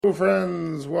Hello,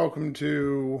 friends. Welcome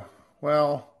to,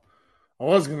 well, I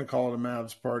was going to call it a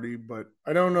Mavs party, but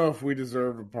I don't know if we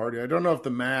deserve a party. I don't know if the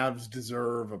Mavs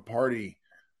deserve a party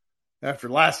after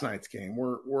last night's game.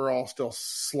 We're all still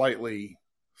slightly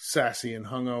sassy and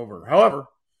hungover. However,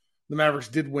 the Mavericks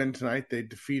did win tonight. They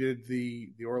defeated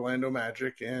the Orlando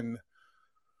Magic, and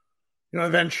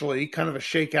eventually, kind of a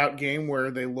shakeout game where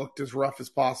they looked as rough as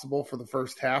possible for the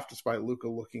first half, despite Luka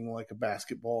looking like a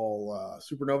basketball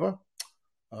supernova.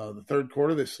 The third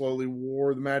quarter, they slowly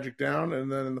wore the Magic down.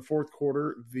 And then in the fourth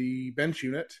quarter, the bench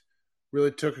unit really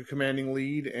took a commanding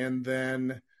lead. And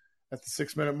then at the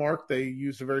 6-minute mark, they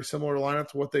used a very similar lineup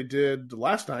to what they did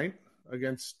last night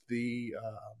against the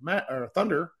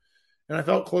Thunder. And I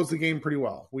felt closed the game pretty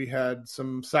well. We had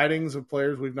some sightings of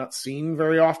players we've not seen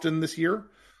very often this year.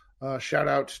 Shout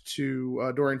out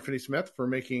to Dorian Finney-Smith for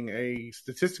making a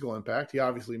statistical impact. He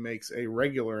obviously makes a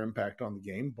regular impact on the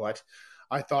game, but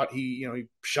I thought he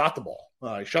shot the ball.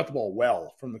 He shot the ball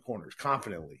well from the corners,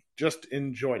 confidently. Just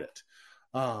enjoyed it.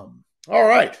 All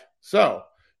right. So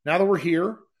now that we're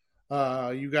here,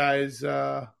 you guys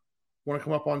want to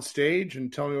come up on stage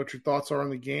and tell me what your thoughts are on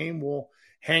the game? We'll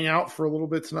hang out for a little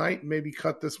bit tonight. Maybe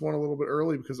cut this one a little bit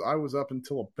early because I was up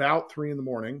until about 3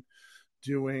 a.m.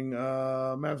 doing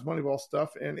Mavs Moneyball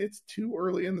stuff, and it's too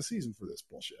early in the season for this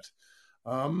bullshit.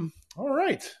 All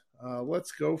right.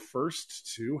 Let's go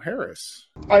first to Harris.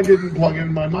 I didn't plug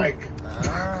in my mic.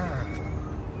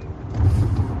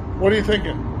 What are you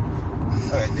thinking?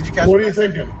 Okay, did you catch What are you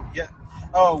thinking? Yeah.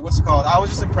 Oh, what's it called? I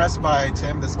was just impressed by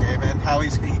Tim this game and how he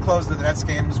closed the Nets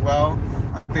game as well.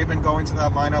 They've been going to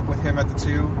that lineup with him at the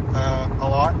 2 a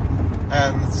lot,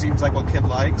 and it seems like what Kid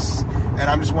likes. And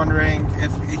I'm just wondering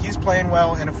if he's playing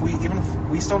well, and if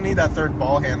we still need that third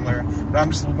ball handler. But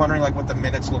I'm just wondering like what the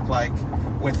minutes look like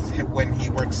with when he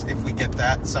works, if we get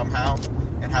that somehow,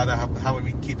 and how would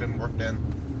we keep him worked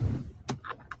in.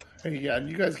 Hey, yeah,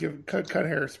 you guys cut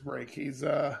Harris a break. He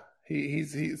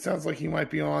sounds like he might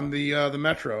be on the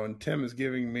Metro, and Tim is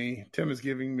giving me to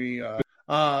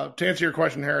answer your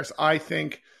question, Harris. I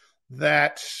think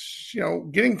that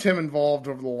getting Tim involved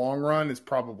over the long run is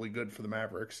probably good for the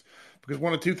Mavericks because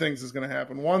one of two things is going to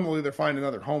happen. One, they'll either find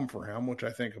another home for him, which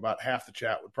I think about half the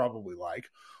chat would probably like,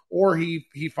 or he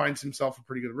finds himself a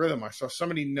pretty good rhythm. I saw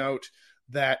somebody note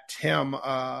that Tim,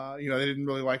 they didn't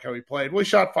really like how he played. Well, he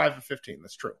shot 5 of 15.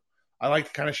 That's true. I like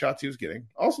the kind of shots he was getting.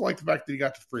 I also like the fact that he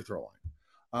got to the free throw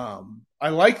line. I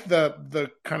like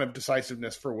the kind of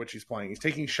decisiveness for which he's playing. He's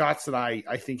taking shots that I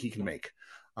think he can make.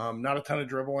 Not a ton of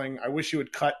dribbling. I wish he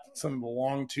would cut some of the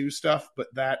long 2 stuff, but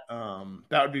that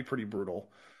would be pretty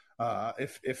brutal.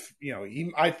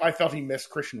 I felt he missed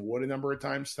Christian Wood a number of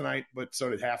times tonight, but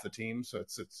so did half the team. So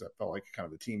it felt like kind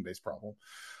of a team-based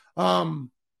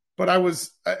problem. But I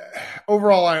was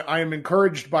overall, I am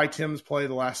encouraged by Tim's play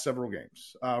the last several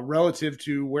games relative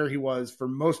to where he was for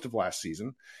most of last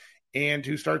season and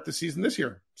to start the season this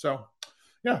year. So,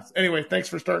 yeah. Anyway, thanks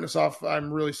for starting us off.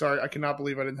 I'm really sorry. I cannot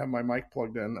believe I didn't have my mic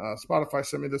plugged in. Spotify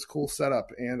sent me this cool setup,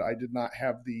 and I did not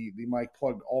have the mic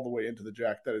plugged all the way into the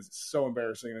jack. That is so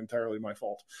embarrassing and entirely my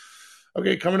fault.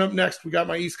 Okay, coming up next, we got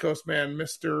my East Coast man,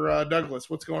 Mr. Douglas.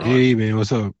 What's going on? Hey, man,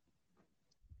 what's up?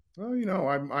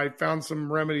 Well, I found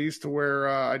some remedies to where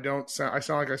I sound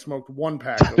like I smoked 1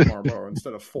 pack of Marlboro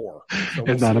instead of 4. So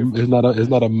it's not a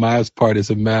Mavs party. It's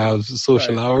a Mavs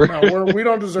social hour. No, we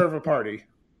don't deserve a party.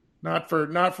 Not for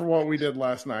what we did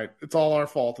last night. It's all our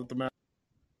fault at the Mavs.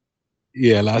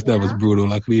 Yeah, last night was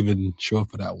brutal. I couldn't even show up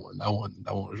for that one. That one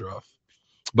was rough.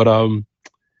 But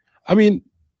I mean,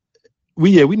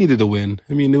 we needed to win.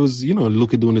 I mean, it was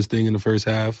Luka doing his thing in the first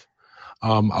half.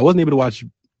 I wasn't able to watch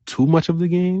too much of the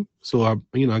game, so I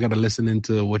got to listen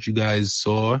into what you guys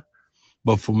saw.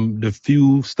 But from the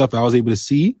few stuff I was able to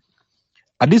see,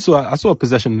 I saw a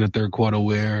possession in the third quarter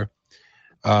where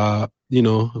it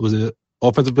was an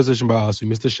offensive position by us. We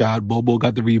missed a shot. Bobo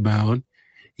got the rebound.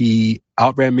 He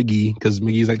outran McGee because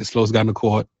McGee's like the slowest guy in the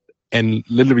court, and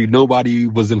literally nobody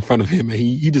was in front of him, and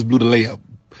he just blew the layup.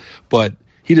 But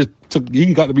he got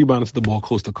the rebound and took the ball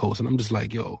coast to coast, and I'm just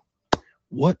like, yo,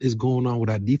 what is going on with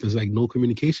our defense? Like, no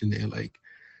communication there. Like,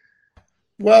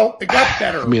 well, it got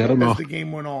better I don't know. as the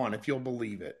game went on, if you'll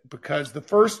believe it, because the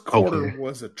first quarter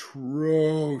was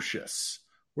atrocious,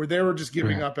 where they were just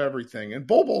giving up everything. And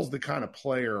Bobo's the kind of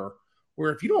player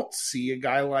where if you don't see a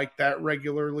guy like that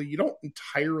regularly, you don't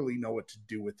entirely know what to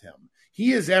do with him.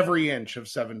 He is every inch of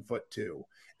 7'2",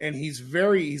 and he's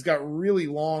got really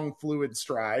long, fluid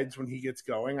strides when he gets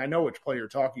going. I know which play you're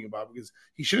talking about because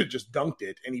he should have just dunked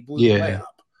it and he blew the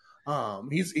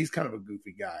layup. He's kind of a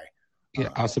goofy guy. Yeah,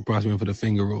 I was surprised him for the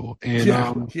finger roll. And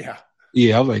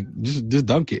yeah, I was like, just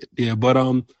dunk it. Yeah, but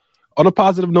on a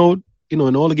positive note, in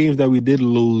all the games that we did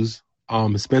lose,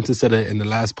 Spencer said it in the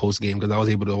last post game because I was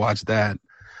able to watch that.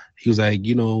 He was like,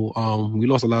 we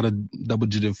lost a lot of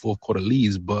double-digit fourth-quarter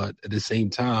leads, but at the same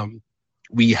time,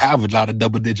 we have a lot of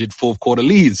double-digit fourth-quarter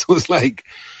leads. So it's like,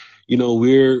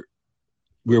 we're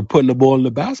putting the ball in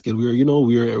the basket.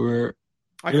 We're.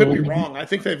 I could be wrong. I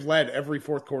think they've led every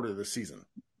fourth quarter this season.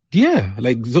 Yeah,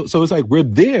 so it's like we're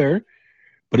there,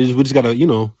 but we just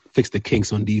gotta fix the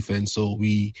kinks on defense. So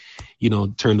we,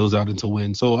 turn those out into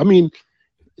wins. So I mean,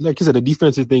 like you said, the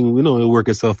defensive thing, it'll work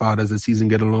itself out as the season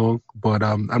get along. But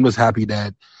I'm just happy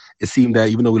that it seemed that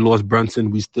even though we lost Brunson,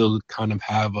 we still kind of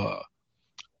have a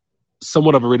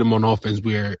somewhat of a rhythm on offense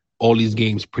where all these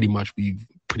games we've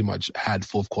pretty much had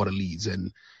fourth quarter leads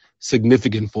and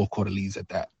significant fourth quarter leads at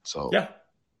that. So yeah.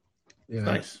 It's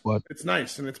nice. It's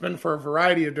nice, and it's been for a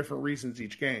variety of different reasons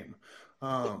each game.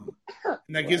 And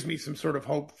that gives me some sort of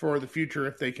hope for the future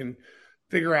if they can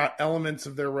figure out elements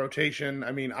of their rotation.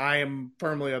 I mean, I am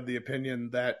firmly of the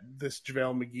opinion that this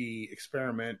JaVale McGee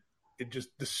experiment,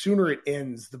 the sooner it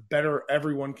ends, the better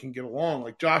everyone can get along.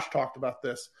 Like Josh talked about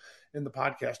this in the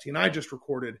podcast he and I just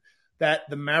recorded, that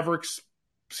the Mavericks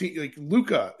like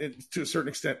Luka, to a certain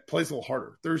extent, plays a little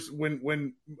harder. There's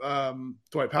when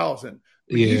Dwight Powell's in,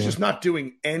 he's just not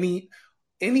doing any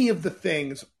of the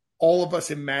things all of us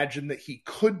imagine that he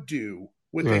could do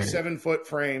with a 7-foot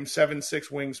frame, 7'6"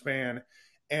 wingspan,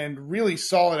 and really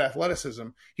solid athleticism.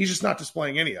 He's just not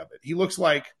displaying any of it. He looks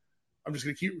like, I'm just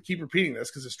going to keep repeating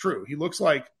this because it's true. He looks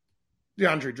like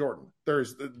DeAndre Jordan.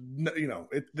 There's,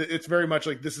 it's very much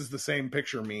like this is the same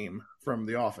picture meme from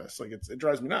The Office. Like it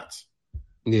drives me nuts.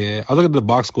 Yeah, I looked at the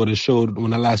box score that showed,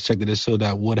 when I last checked it showed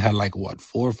that Wood had 4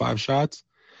 or 5 shots.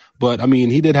 But, I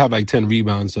mean, he did have 10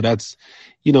 rebounds. So that's,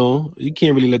 you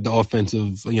can't really let the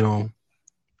offensive,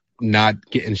 not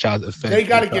getting shots affect. They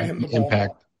got to get him the ball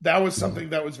impact. That was something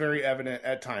that was very evident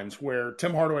at times where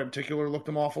Tim Hardaway in particular looked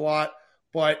him off a lot,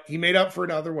 but he made up for it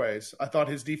in other ways. I thought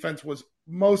his defense was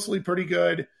mostly pretty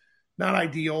good, not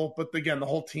ideal, but again, the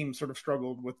whole team sort of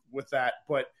struggled with that.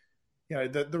 But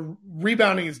the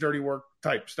rebounding is dirty work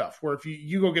type stuff where if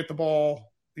you go get the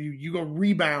ball, you go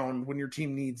rebound when your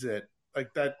team needs it.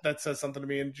 Like that says something to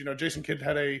me. And, Jason Kidd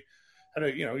had a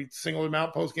he singled him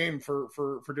out post game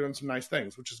for doing some nice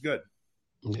things, which is good.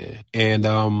 Yeah.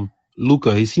 And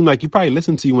Luka, he seemed like he probably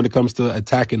listened to you when it comes to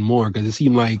attacking more, because it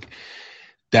seemed like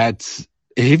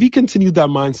if he continued that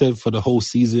mindset for the whole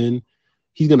season,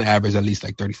 he's going to average at least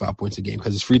 35 points a game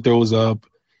because his free throws up.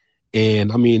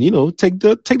 And I mean, take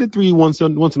the three once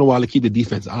in a while to keep the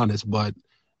defense honest, but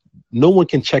no one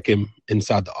can check him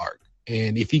inside the arc.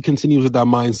 And if he continues with that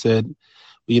mindset,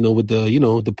 with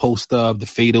the post up, the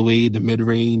fadeaway, the mid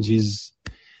range, I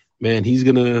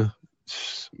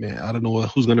don't know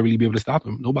who's gonna really be able to stop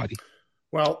him. Nobody.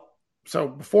 Well, so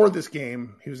before this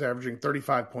game, he was averaging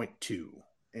 35.2,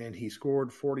 and he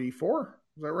scored 44.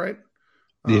 Is that right?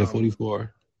 Yeah,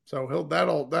 44. So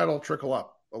that'll trickle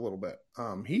up a little bit.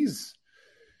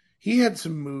 He had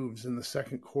some moves in the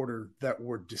second quarter that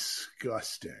were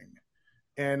disgusting.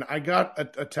 And I got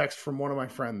a text from one of my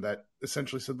friends that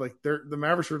essentially said, the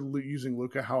Mavericks are using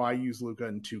Luka how I use Luka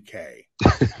in 2K,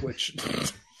 which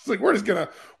it's like we're just gonna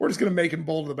make him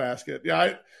bowl to the basket.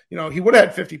 Yeah, he would have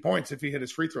had 50 points if he hit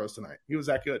his free throws tonight. He was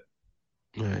that good.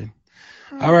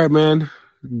 All right, man.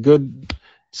 Good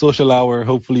social hour.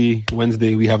 Hopefully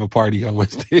Wednesday we have a party on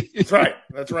Wednesday. That's right.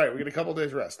 We get a couple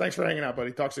days rest. Thanks for hanging out,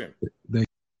 buddy. Talk soon.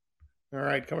 All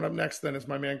right, coming up next then is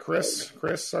my man Chris.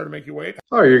 Chris, sorry to make you wait.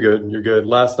 Oh, you're good. You're good.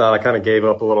 Last night I kind of gave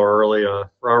up a little early,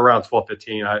 around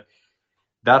 12:15.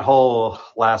 That whole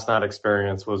last night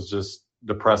experience was just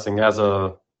depressing. As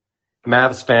a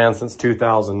Mavs fan since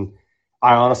 2000,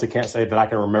 I honestly can't say that I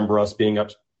can remember us being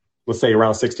up, let's say,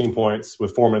 around 16 points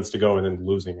with 4 minutes to go and then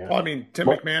losing it. Well, I mean, Tim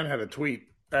McMahon had a tweet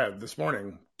this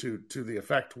morning to the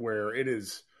effect where it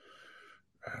is.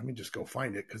 Let me just go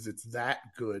find it because it's that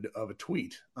good of a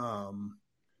tweet.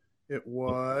 It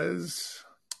was,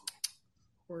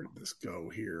 where did this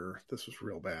go here? This was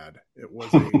real bad. It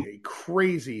was a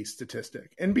crazy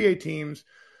statistic. NBA teams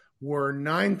were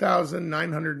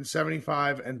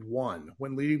 9,975-1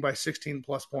 when leading by 16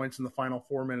 plus points in the final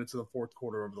 4 minutes of the fourth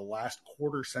quarter over the last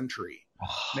quarter century.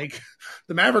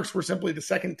 The Mavericks were simply the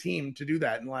second team to do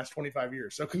that in the last 25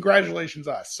 years. So congratulations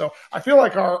us. So I feel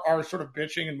like our sort of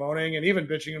bitching and moaning, and even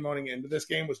bitching and moaning into this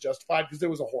game, was justified because it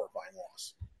was a horrifying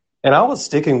loss. And I was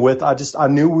sticking with, I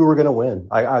knew we were going to win.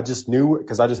 I just knew,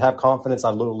 because I just have confidence.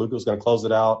 I knew Luka was going to close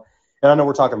it out. And I know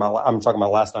I'm talking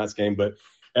about last night's game, but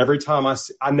every time I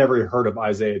never heard of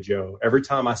Isaiah Joe. Every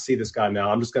time I see this guy now,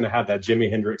 I'm just going to have that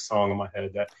Jimi Hendrix song in my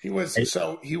head. That he was Hey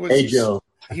Joe.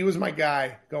 he was my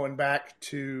guy going back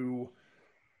to.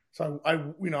 So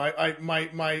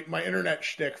my internet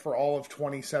shtick for all of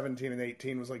 2017 and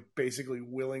 18 was like basically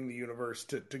willing the universe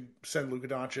to send Luka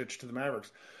Doncic to the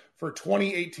Mavericks. For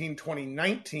 2018,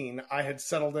 2019, I had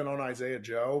settled in on Isaiah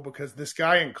Joe because this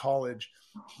guy in college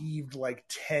heaved like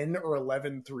 10 or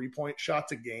 11 3-point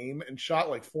shots a game and shot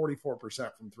like 44%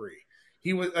 from three.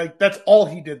 He was like, that's all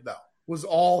he did though.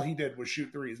 All he did was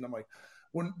shoot threes. And I'm like,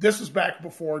 when this was back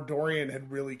before Dorian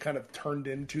had really kind of turned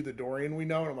into the Dorian we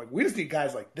know. And I'm like, we just need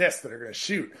guys like this that are going to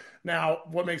shoot. Now,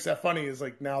 what makes that funny is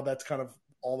like now that's kind of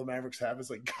all the Mavericks have is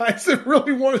like guys that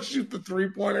really want to shoot the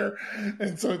 3-pointer.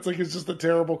 And so it's like, it's just a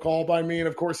terrible call by me. And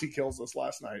of course he kills us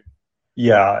last night.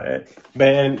 Yeah.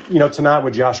 Man, tonight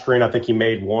with Josh Green, I think he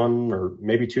made 1 or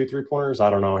maybe 2 3-pointers. I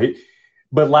don't know.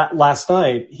 But last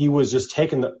night he was just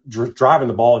driving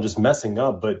the ball and just messing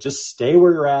up, but just stay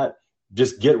where you're at.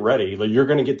 Just get ready. Like you're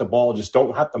going to get the ball. Just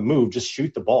don't have to move. Just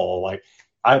shoot the ball. Like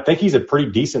I think he's a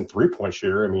pretty decent 3-point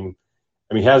shooter. I mean,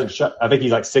 he hasn't shot. I think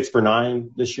he's like 6 for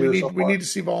 9 this year. We need to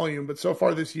see volume, but so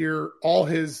far this year, all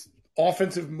his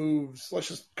offensive moves. Let's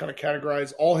just kind of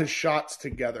categorize all his shots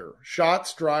together.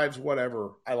 Shots, drives,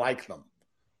 whatever. I like them.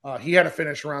 He had a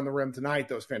finish around the rim tonight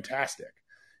that was fantastic.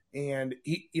 And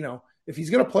he, if he's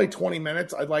going to play 20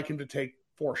 minutes, I'd like him to take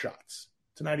 4 shots.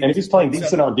 Tonight, and if he's playing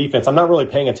decent on defense, I'm not really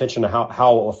paying attention to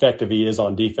how effective he is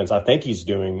on defense. I think he's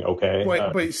doing okay.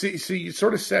 But see, you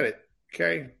sort of said it.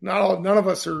 Okay, none of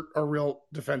us are real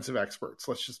defensive experts.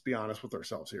 Let's just be honest with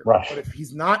ourselves here. Right. But if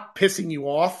he's not pissing you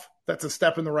off, that's a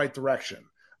step in the right direction.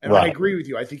 And right. I agree with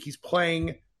you. I think he's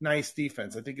playing nice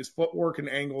defense. I think his footwork and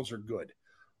angles are good.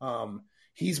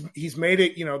 He's made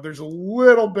it, there's a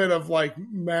little bit of like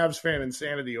Mavs fan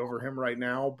insanity over him right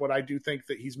now, but I do think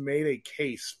that he's made a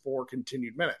case for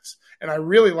continued minutes. And I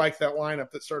really like that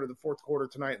lineup that started the fourth quarter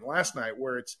tonight and last night,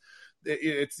 where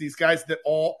it's these guys that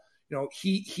all,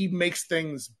 he makes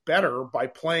things better by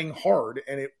playing hard,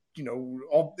 and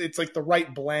it's like the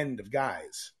right blend of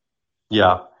guys.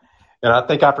 Yeah. And I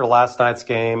think after last night's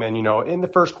game and, in the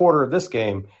first quarter of this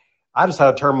game, I just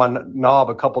had to turn my knob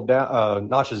a couple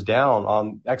notches down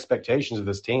on expectations of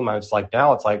this team.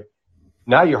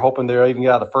 Now you're hoping they'll even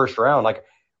get out of the first round. Like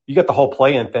you get the whole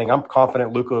play-in thing. I'm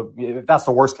confident Luka, if that's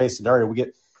the worst case scenario, we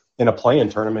get in a play-in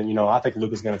tournament, I think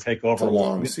Luka's going to take over. It's a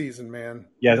long season, man.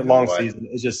 Yeah, it's a long season.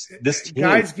 It's just this team.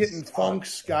 Guys get in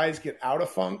funks. Guys get out of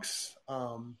funks.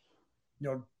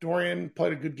 Dorian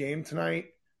played a good game tonight.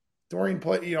 Dorian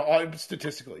played,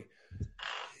 statistically.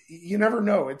 You never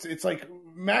know. It's like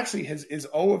Maxey is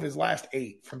 0 of his last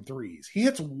 8 from threes. He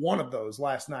hits one of those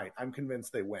last night. I'm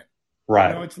convinced they win.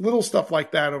 Right. It's little stuff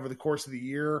like that over the course of the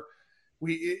year.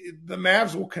 The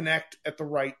Mavs will connect at the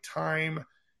right time.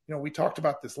 We talked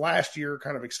about this last year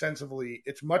kind of extensively.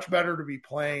 It's much better to be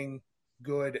playing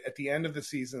good at the end of the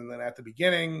season than at the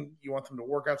beginning. You want them to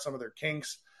work out some of their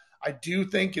kinks. I do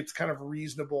think it's kind of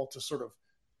reasonable to sort of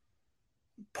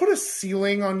put a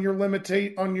ceiling on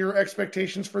your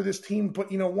expectations for this team.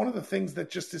 But, one of the things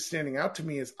that just is standing out to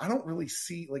me is I don't really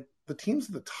see like the teams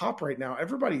at the top right now.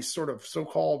 Everybody's sort of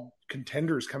so-called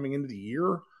contenders coming into the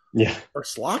year are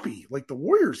sloppy. Like the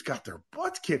Warriors got their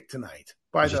butts kicked tonight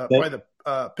by the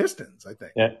Pistons, I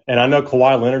think. Yeah, and I know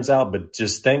Kawhi Leonard's out, but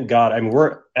just thank God. I mean,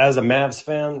 we're as a Mavs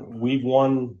fan, we've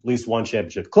won at least one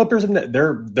championship. Clippers,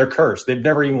 they're cursed. They've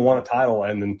never even won a title,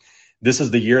 and then this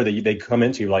is the year that they come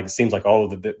into. Like it seems like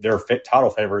they're title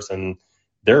favorites, and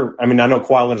they're. I mean, I know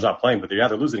Kawhi Leonard's not playing, but they're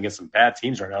losing against some bad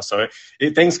teams right now. So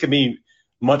things can be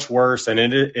much worse, and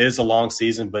it is a long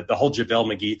season. But the whole JaVale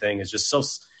McGee thing is just so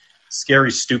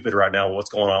scary, stupid right now. What's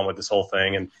going on with this whole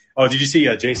thing? And did you see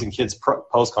Jason Kidd's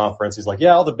post conference? He's like,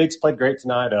 yeah, all the bigs played great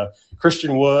tonight.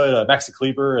 Christian Wood, Maxi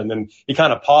Kleber, and then he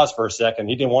kind of paused for a second.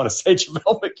 He didn't want to say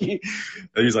JaVale McGee.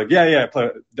 And he's like, yeah,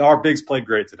 our bigs played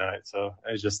great tonight. So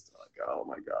it's just like, oh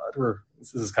my God,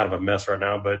 this is kind of a mess right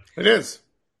now. But it is.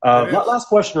 Last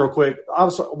question, real quick. I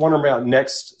was wondering about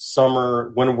next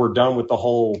summer when we're done with the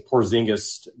whole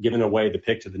Porzingis giving away the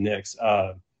pick to the Knicks.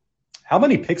 How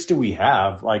many picks do we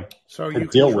have? So you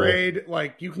can trade,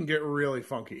 you can get really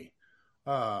funky.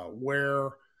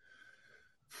 So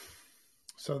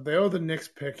they owe the Knicks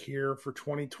pick here for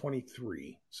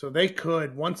 2023. So they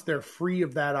could, once they're free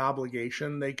of that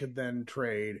obligation, they could then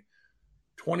trade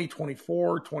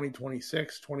 2024,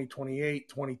 2026, 2028,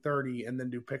 2030, and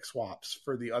then do pick swaps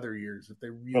for the other years if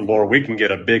they really. Oh, Lord, we can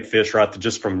get a big fish right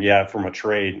from a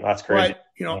trade. That's crazy.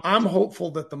 But, I'm hopeful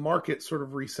that the market sort of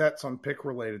resets on pick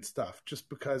related stuff, just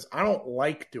because I don't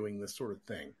like doing this sort of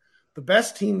thing. The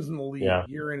best teams in the league,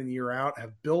 year in and year out,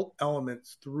 have built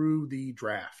elements through the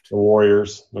draft. The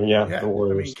Warriors, the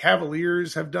Warriors. I mean,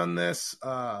 Cavaliers have done this.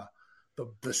 The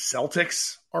the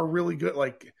Celtics are really good.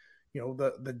 Like,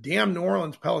 the damn New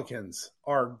Orleans Pelicans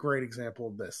are a great example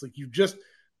of this. Like,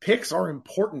 picks are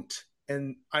important.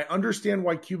 And I understand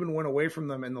why Cuban went away from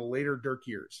them in the later Dirk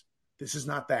years. This is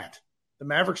not that. The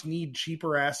Mavericks need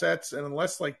cheaper assets. And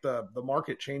unless like the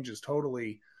market changes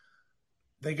totally,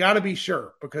 they got to be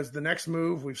sure, because the next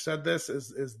move, we've said this,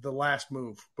 is the last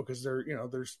move, because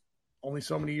there's only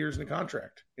so many years in the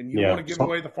contract, and you don't want to give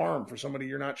away the farm for somebody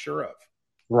you're not sure of.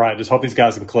 Right. Just hope these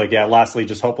guys can click. Yeah. Lastly,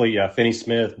 just hopefully,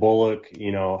 Finney-Smith, Bullock,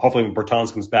 hopefully when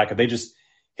Bertans comes back, if they just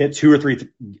hit 2 or 3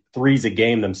 threes a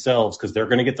game themselves, because they're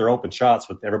going to get their open shots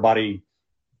with everybody,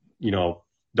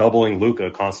 doubling Luka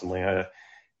constantly.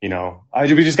 We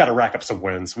just got to rack up some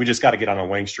wins. We just got to get on a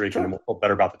winning streak, and we'll feel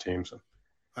better about the team. So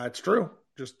that's true.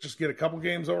 Just get a couple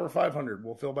games over 500.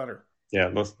 We'll feel better. Yeah,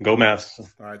 let's go Mavs.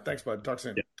 All right, thanks, bud. Talk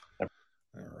soon. Yeah.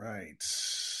 All right,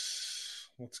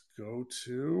 let's go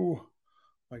to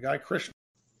my guy Christian.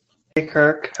 Hey,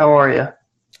 Kirk, how are you?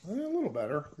 A little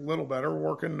better.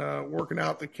 Working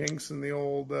out the kinks in the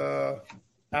old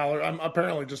I'm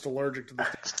apparently just allergic to the.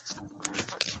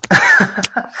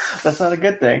 That's not a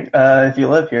good thing if you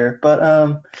live here.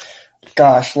 But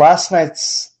gosh, last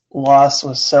night's loss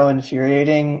was so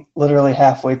infuriating. Literally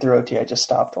halfway through OT, I just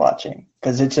stopped watching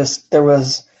because there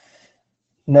was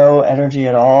no energy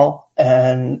at all.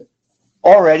 And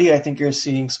already I think you're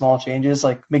seeing small changes.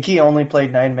 Like McGee only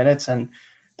played 9 minutes, and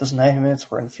those 9 minutes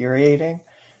were infuriating.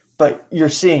 But you're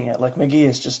seeing it. Like McGee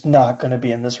is just not going to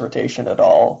be in this rotation at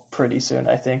all pretty soon,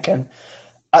 I think. And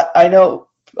I know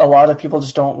a lot of people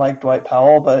just don't like Dwight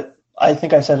Powell, but I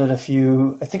think I said it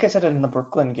in the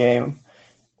Brooklyn game.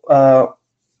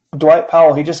 Dwight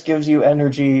Powell, he just gives you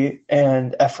energy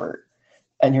and effort,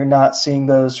 and you're not seeing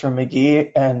those from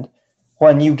McGee. And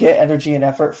when you get energy and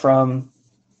effort from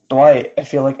Dwight, I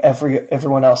feel like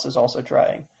everyone else is also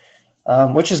trying,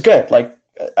 which is good. Like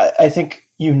I think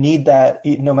you need that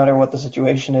no matter what the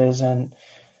situation is, and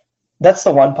that's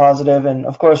the one positive. And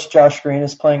of course, Josh Green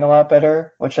is playing a lot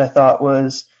better, which I thought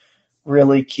was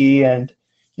really key. And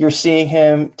you're seeing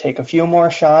him take a few more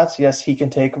shots. Yes, he can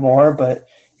take more, but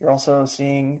you're also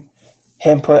seeing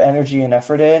him put energy and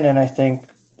effort in, and I think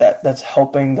that's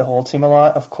helping the whole team a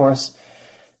lot. Of course,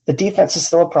 the defense is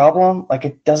still a problem. Like,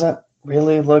 it doesn't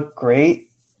really look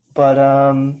great, but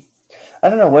I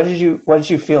don't know. What did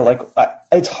you feel like?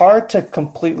 It's hard to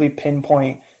completely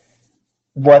pinpoint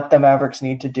what the Mavericks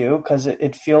need to do, because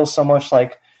it feels so much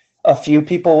like a few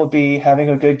people will be having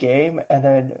a good game and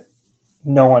then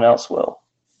no one else will.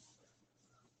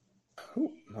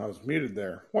 I was muted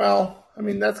there. Well, I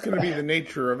mean, that's going to be the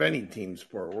nature of any team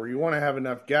sport, where you want to have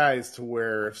enough guys to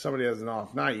where if somebody has an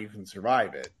off night, you can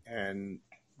survive it. And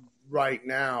right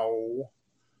now,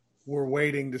 we're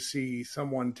waiting to see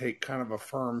someone take kind of a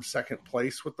firm second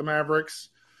place with the Mavericks.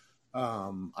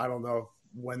 I don't know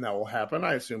when that will happen.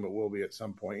 I assume it will be at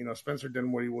some point. Spencer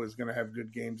Dinwiddie was going to have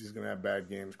good games. He's going to have bad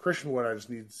games. Christian Wood, I just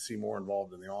need to see more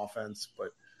involved in the offense.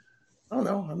 But I don't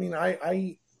know. I mean,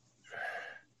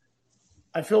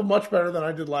 I feel much better than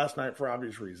I did last night for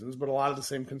obvious reasons, but a lot of the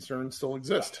same concerns still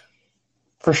exist.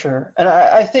 For sure. And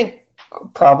I think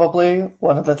probably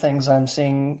one of the things I'm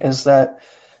seeing is that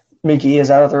McGee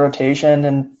is out of the rotation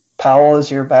and Powell is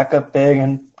your backup big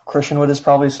and Christian Wood is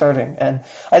probably starting. And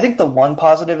I think the one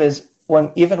positive is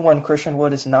even when Christian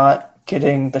Wood is not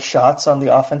getting the shots on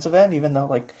the offensive end, even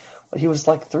though he was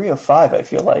 3 of 5, I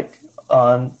feel like,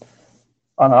 on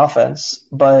offense,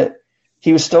 but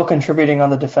he was still contributing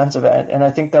on the defensive end. And I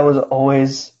think that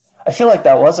was I feel like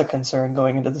that was a concern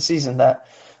going into the season, that,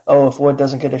 if Wood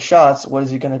doesn't get his shots, what is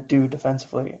he going to do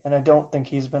defensively? And I don't think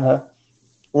he's been a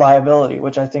liability,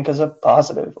 which I think is a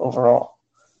positive overall.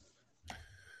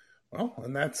 Well,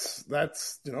 and that's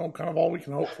kind of all we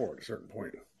can hope for at a certain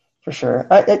point. For sure.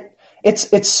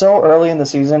 It's so early in the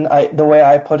season. The way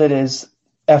I put it is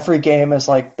every game is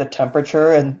like the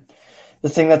temperature, and the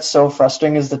thing that's so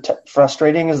frustrating is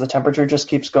the temperature just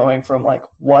keeps going from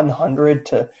 100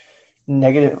 to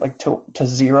negative, to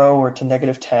 0 or to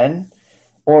 -10.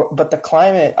 But the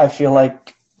climate, I feel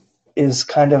like, is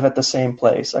kind of at the same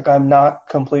place. I'm not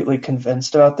completely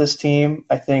convinced about this team.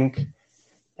 I think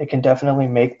they can definitely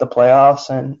make the playoffs,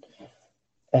 and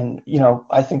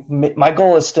I think my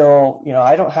goal is still,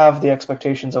 I don't have the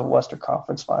expectations of Western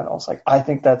Conference Finals. I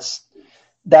think I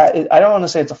don't want to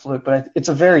say it's a fluke, but it's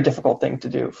a very difficult thing to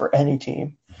do for any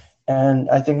team. And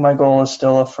I think my goal is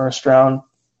still a first round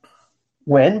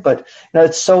win, but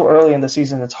it's so early in the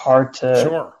season, it's hard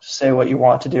to say what you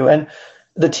want to do. And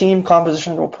the team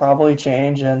composition will probably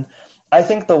change. And I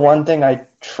think the one thing I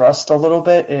trust a little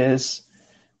bit is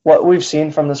what we've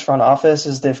seen from this front office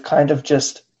is they've kind of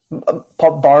just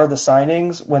bar the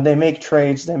signings, when they make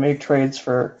trades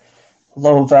for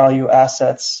low value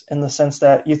assets, in the sense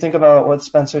that you think about what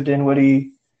Spencer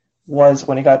Dinwiddie was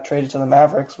when he got traded to the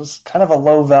Mavericks, was kind of a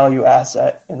low value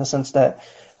asset, in the sense that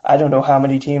I don't know how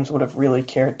many teams would have really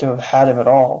cared to have had him at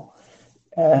all.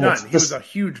 And none. He was a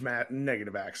huge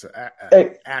negative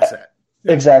asset.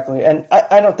 Exactly. And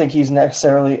I don't think he's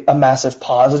necessarily a massive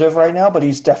positive right now, but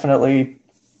he's definitely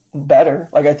better.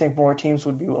 Like, I think more teams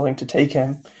would be willing to take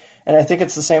him. And I think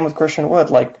it's the same with Christian Wood.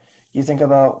 Like, you think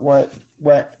about what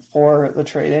went for the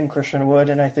trade in Christian Wood,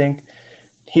 and I think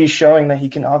he's showing that he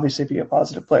can obviously be a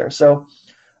positive player. So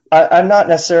I'm not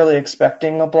necessarily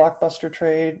expecting a blockbuster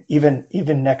trade even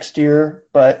next year,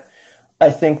 but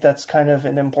I think that's kind of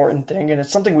an important thing, and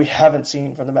it's something we haven't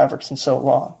seen from the Mavericks in so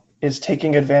long, is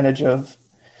taking advantage of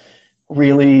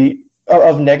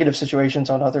negative situations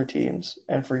on other teams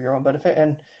and for your own benefit.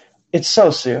 And it's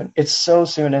so soon. It's so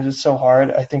soon, and it's so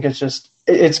hard. I think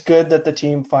it's good that the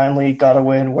team finally got a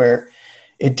win where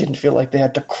it didn't feel like they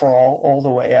had to crawl all the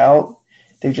way out.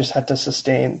 They just had to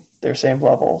sustain their same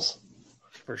levels.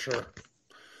 For sure.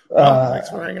 Well, thanks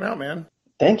for hanging out, man.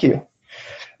 Thank you.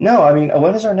 No, I mean,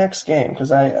 when is our next game?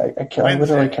 Because I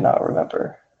literally cannot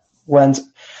remember.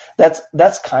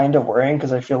 That's kind of worrying,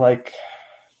 because I feel like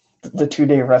the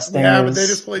 2-day rest thing is but they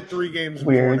just played 3 games in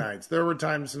weird. 4 nights. There were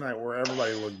times tonight where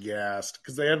everybody looked gassed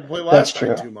because they had to play last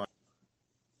night too much.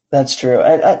 That's true.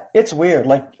 It's weird.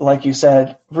 Like you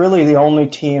said, really the only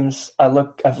teams I've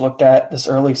looked at this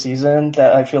early season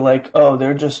that I feel like,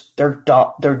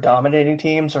 they're dominating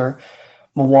teams, are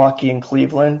Milwaukee and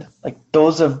Cleveland. Like,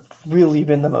 those have really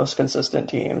been the most consistent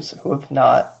teams who have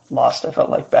not lost, I felt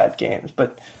like, bad games.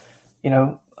 But,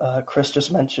 Chris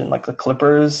just mentioned, like, the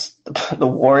Clippers, the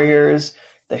Warriors,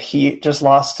 the Heat just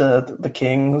lost to the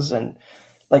Kings. And,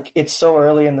 like, it's so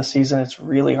early in the season, it's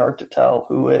really hard to tell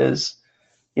who is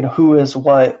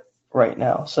what right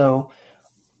now. So,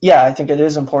 yeah, I think it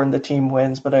is important the team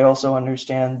wins, but I also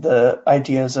understand the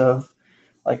ideas of,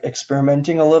 like,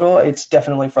 experimenting a little. It's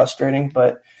definitely frustrating,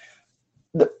 but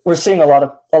we're seeing a lot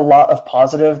of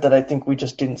positive that I think we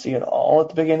just didn't see at all at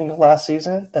the beginning of last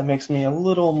season. That makes me a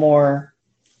little more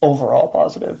overall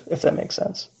positive, if that makes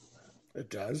sense.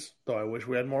 It does, though I wish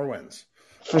we had more wins.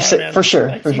 For sure.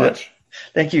 Thanks so much.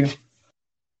 Thank you.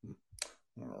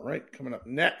 All right, coming up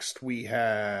next, we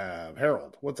have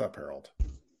Harold. What's up, Harold?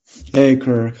 Hey,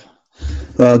 Kirk.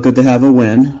 Well, good to have a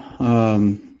win.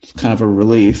 It's kind of a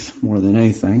relief more than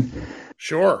anything.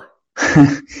 Sure.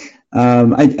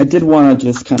 I did want to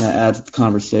just kind of add to the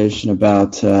conversation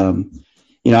about,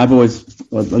 I've always,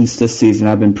 at least this season,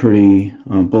 I've been pretty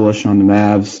bullish on the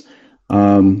Mavs.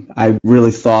 I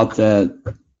really thought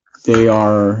that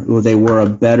they were a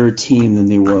better team than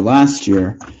they were last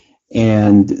year.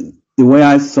 And the way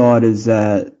I saw it is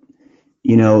that,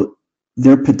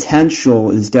 their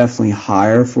potential is definitely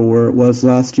higher for where it was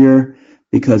last year,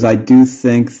 because I do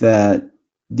think that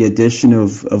the addition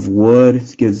of Wood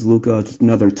gives Luka just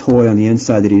another toy on the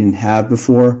inside that he didn't have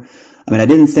before. I mean, I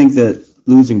didn't think that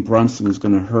losing Brunson was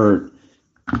going to hurt,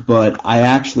 but I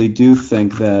actually do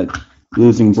think that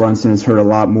losing Brunson has hurt a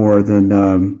lot more than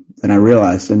I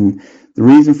realized. And the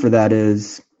reason for that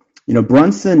is,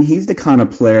 Brunson, he's the kind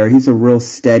of player, he's a real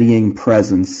steadying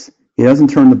presence. He doesn't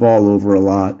turn the ball over a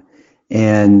lot,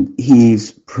 and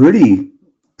he's pretty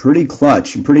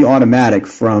clutch and pretty automatic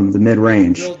from the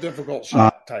mid-range. Real difficult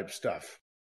shot type stuff.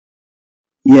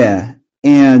 Yeah,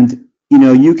 and,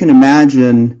 you can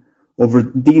imagine over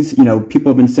these, people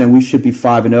have been saying we should be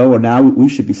 5-0, or now we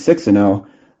should be 6-0.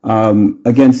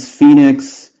 Against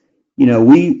Phoenix,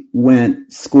 we went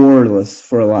scoreless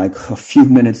for like a few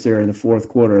minutes there in the fourth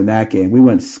quarter in that game. We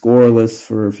went scoreless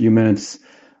for a few minutes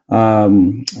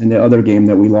in the other game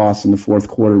that we lost in the fourth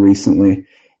quarter recently.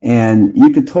 And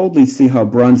you could totally see how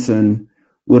Brunson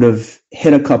would have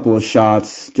hit a couple of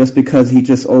shots, just because he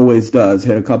just always does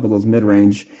hit a couple of those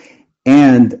mid-range.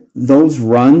 And those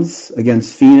runs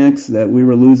against Phoenix that we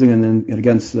were losing, and then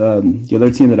against the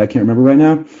other team that I can't remember right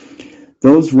now,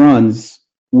 those runs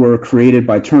were created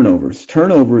by turnovers.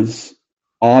 Turnovers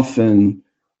often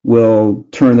will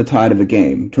turn the tide of a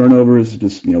game. Turnovers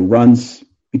just, runs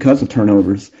because of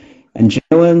turnovers. And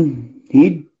Jalen,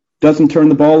 he doesn't turn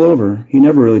the ball over. He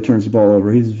never really turns the ball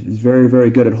over. He's very, very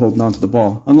good at holding on to the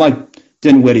ball. Unlike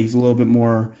Dinwiddie, he's a little bit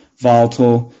more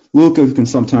volatile. Luka can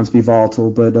sometimes be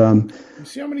volatile, but you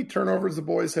see how many turnovers the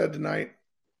boys had tonight?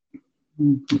 I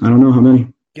don't know how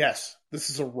many. Yes, this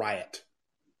is a riot.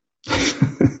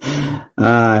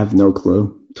 I have no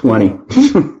clue. 20.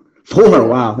 4.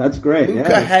 Wow, that's great.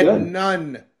 Luka had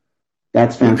none.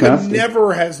 That's fantastic. Luka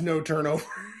never has no turnover.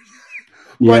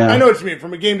 But I Yeah. know what you mean.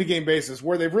 From a game-to-game basis,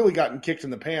 where they've really gotten kicked in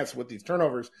the pants with these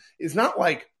turnovers is not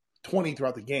like 20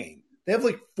 throughout the game. They have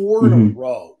like 4 in a Mhm.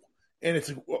 row, and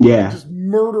it's Yeah. just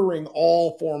murdering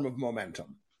all form of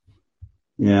momentum.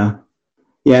 Yeah.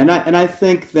 Yeah, and I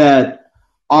think that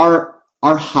our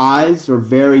highs are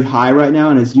very high right now,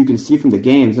 and as you can see from the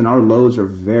games, and our lows are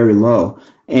very low.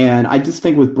 And I just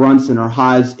think with Brunson, our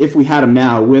highs, if we had him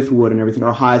now with Wood and everything,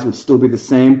 our highs would still be the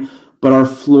same, but our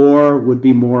floor would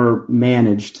be more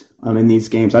managed in these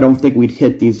games. I don't think we'd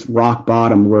hit these rock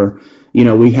bottom where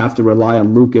we have to rely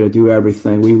on Luka to do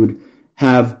everything. We would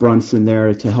have Brunson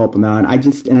there to help him out. And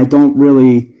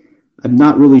I'm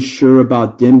not really sure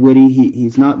about Dinwiddie.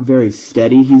 He's not very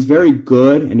steady. He's very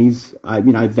good, and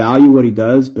I value what he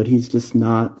does, but he's just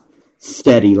not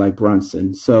steady like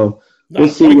Brunson. So we'll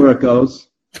see where it goes.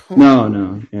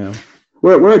 No, yeah.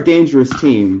 We're a dangerous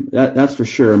team. That's for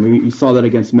sure. I mean, you saw that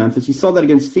against Memphis. You saw that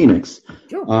against Phoenix.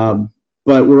 Sure.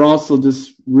 But we're also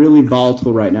just really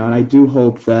volatile right now, and I do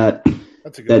hope that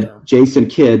Jason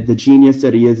Kidd, the genius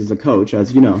that he is as a coach,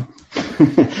 as you know,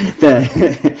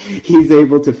 that he's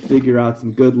able to figure out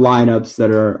some good lineups that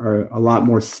are a lot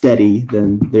more steady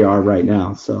than they are right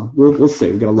now. So we'll see.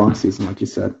 We've got a long season, like you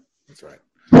said. That's right.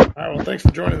 All right. Well, thanks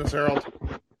for joining us, Harold.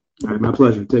 All right, my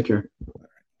pleasure. Take care. All right.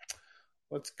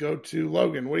 Let's go to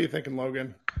Logan. What are you thinking,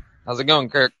 Logan? How's it going,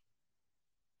 Kirk?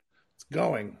 It's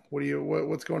going.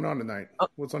 What's going on tonight?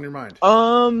 What's on your mind?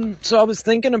 So I was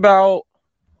thinking about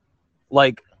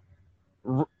like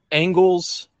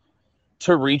angles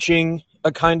to reaching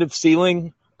a kind of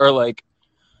ceiling, or like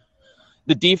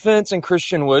the defense and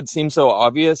Christian Wood seem so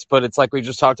obvious, but it's like we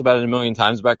just talked about it a million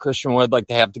times about Christian Wood. Like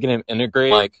they have to get him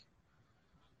integrated. Like,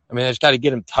 I mean, I just got to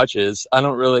get him touches. I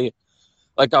don't really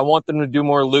like. I want them to do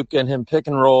more Luka and him pick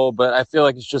and roll, but I feel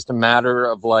like it's just a matter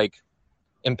of like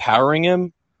empowering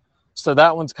him. So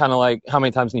that one's kind of like, how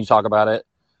many times can you talk about it?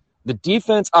 The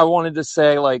defense, I wanted to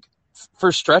say, like,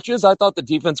 for stretches, I thought the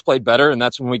defense played better, and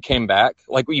that's when we came back.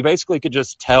 Like, you basically could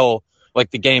just tell,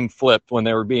 like, the game flipped when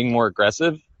they were being more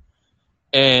aggressive.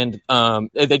 And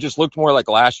they just looked more like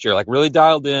last year, like, really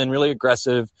dialed in, really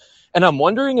aggressive. And I'm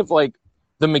wondering if, like,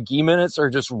 the McGee minutes are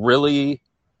just really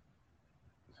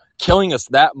killing us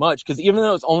that much. Because even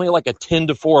though it's only, like, a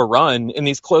 10-4 run in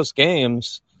these close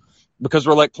games, because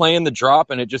we're, like, playing the drop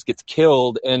and it just gets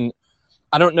killed. And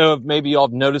I don't know if maybe y'all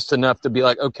have noticed enough to be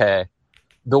like, okay,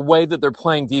 the way that they're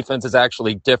playing defense is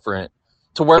actually different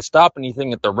to where it stop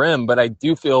anything at the rim. But I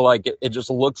do feel like it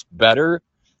just looks better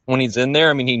when he's in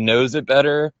there. I mean, he knows it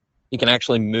better. He can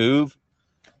actually move.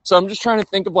 So I'm just trying to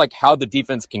think of like how the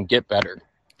defense can get better.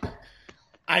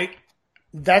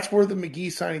 That's where the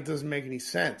McGee signing doesn't make any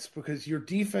sense, because your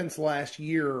defense last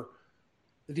year,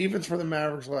 the defense for the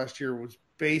Mavericks last year was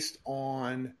based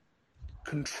on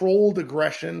controlled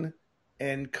aggression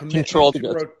and commitment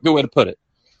good way to put it.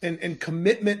 And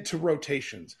commitment to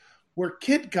rotations. Where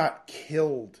Kidd got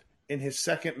killed in his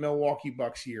second Milwaukee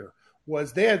Bucks year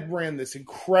was they had ran this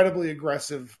incredibly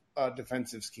aggressive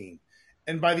defensive scheme.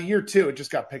 And by the year 2, it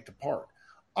just got picked apart.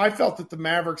 I felt that the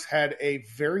Mavericks had a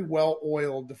very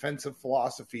well-oiled defensive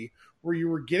philosophy where you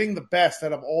were getting the best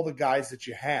out of all the guys that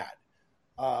you had.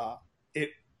 It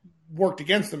worked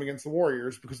against them against the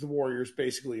Warriors because the Warriors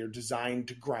basically are designed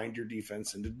to grind your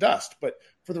defense into dust. But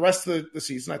for the rest of the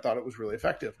season, I thought it was really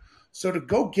effective. So to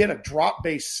go get a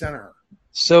drop-based center,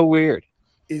 so weird,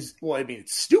 it's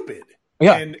stupid.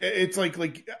 Yeah. And it's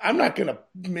like I'm not going to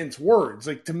mince words.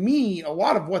 Like, to me, a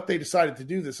lot of what they decided to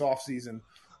do this offseason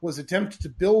was attempt to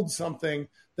build something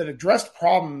that addressed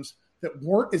problems that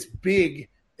weren't as big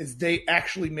as they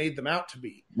actually made them out to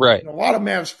be. Right. And a lot of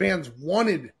Mavs fans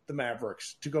wanted the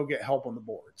Mavericks to go get help on the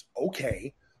boards.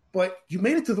 Okay. But you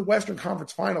made it to the Western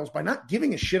Conference Finals by not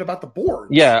giving a shit about the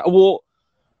boards. Yeah. Well,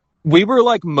 we were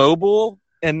like mobile,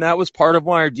 and that was part of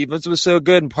why our defense was so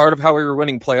good and part of how we were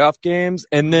winning playoff games.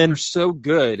 And then so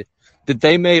good that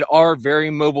they made our very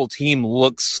mobile team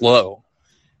look slow.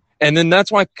 And then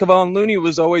that's why Kevon Looney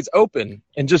was always open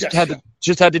and just had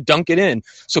to dunk it in.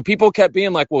 So people kept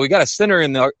being like, well, we got a center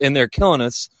in there killing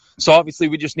us. So obviously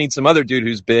we just need some other dude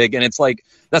who's big. And it's like,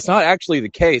 that's not actually the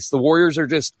case. The Warriors are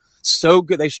just so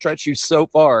good. They stretch you so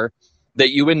far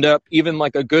that you end up, even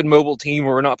like a good mobile team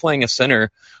where we're not playing a center,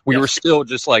 we were still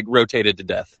just like rotated to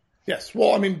death. Yes.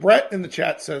 Well, I mean, Brett in the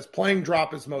chat says playing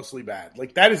drop is mostly bad.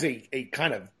 Like, that is a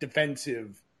kind of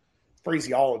defensive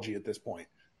phraseology at this point.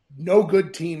 No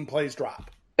good team plays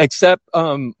drop. Except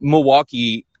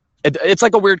Milwaukee. It's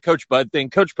like a weird Coach Bud thing.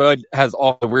 Coach Bud has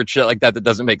all the weird shit like that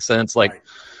doesn't make sense. Like, right.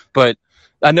 But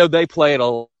I know they play it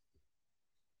a.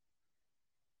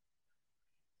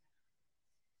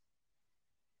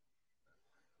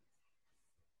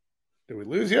 Did we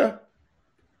lose you?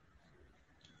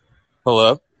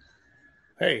 Hello.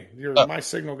 Hey, Uh, my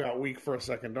signal got weak for a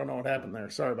second. Don't know what happened there.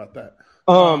 Sorry about that.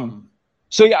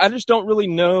 So yeah, I just don't really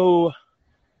know.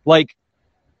 Like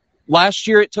last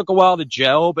year, it took a while to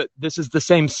gel, but this is the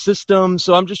same system.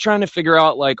 So I'm just trying to figure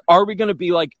out, like, are we going to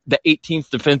be like the 18th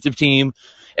defensive team,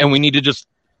 and we need to just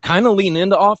kind of lean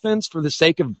into offense for the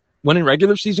sake of winning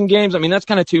regular season games? I mean, that's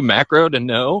kind of too macro to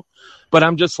know, but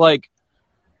I'm just like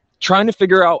trying to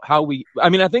figure out how we. I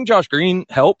mean, I think Josh Green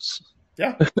helps.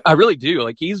 Yeah, I really do.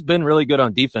 Like, he's been really good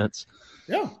on defense.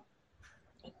 yeah.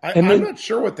 And I'm then, not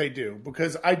sure what they do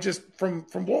because I just from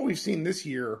what we've seen this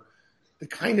year, the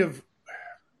kind of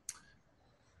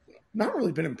not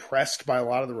really been impressed by a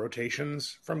lot of the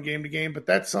rotations from game to game. But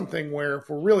that's something where, if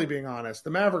we're really being honest,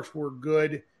 the Mavericks were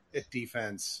good at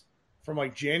defense from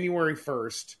like January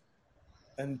 1st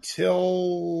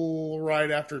until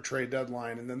right after trade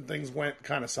deadline, and then things went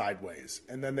kind of sideways.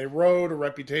 And then they rode a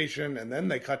reputation, and then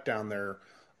they cut down their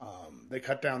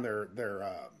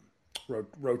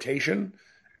rotation,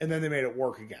 and then they made it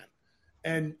work again.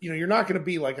 And you're not going to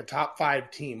be like a top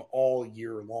 5 team all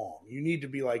year long. You need to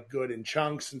be like good in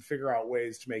chunks and figure out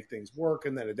ways to make things work,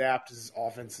 and then adapt as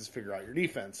offenses figure out your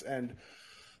defense. And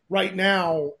right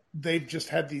now, they've just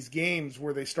had these games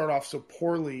where they start off so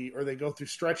poorly, or they go through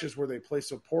stretches where they play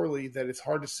so poorly that it's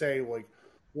hard to say like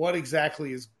what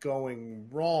exactly is going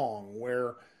wrong.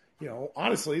 Where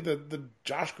honestly, the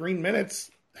Josh Green minutes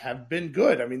have been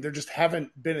good. I mean, there just haven't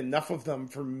been enough of them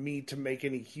for me to make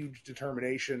any huge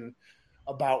determination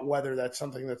about whether that's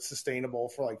something that's sustainable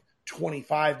for like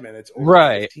 25 minutes or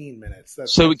right. 15 minutes.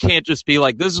 So it can't just be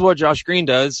like, this is what Josh Green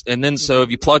does. And then so if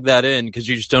you plug that in, because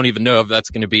you just don't even know if that's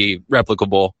going to be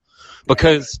replicable.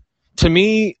 Because to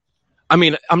me, I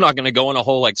mean, I'm not going to go on a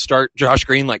whole like start Josh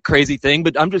Green like crazy thing,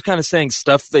 but I'm just kind of saying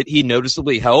stuff that he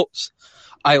noticeably helps.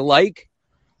 I like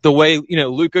the way,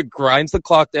 Luka grinds the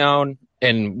clock down,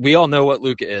 and we all know what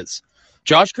Luka is.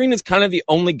 Josh Green is kind of the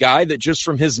only guy that just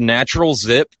from his natural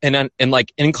zip and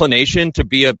like inclination to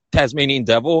be a Tasmanian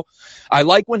devil, I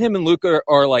like when him and Luka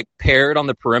are like paired on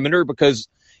the perimeter, because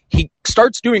he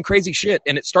starts doing crazy shit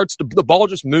and the ball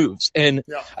just moves. And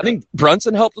I think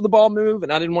Brunson helped with the ball move,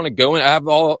 and I didn't want to go in. I have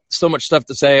so much stuff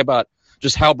to say about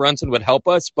just how Brunson would help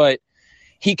us, but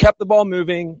he kept the ball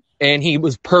moving and he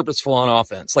was purposeful on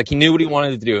offense. Like, he knew what he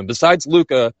wanted to do. And besides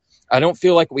Luka, I don't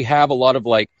feel like we have a lot of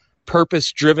like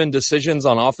purpose-driven decisions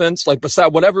on offense, like beside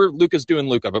whatever Luka's doing,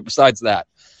 but besides that.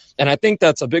 And I think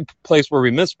that's a big place where we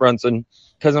miss Brunson,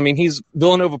 because, I mean, he's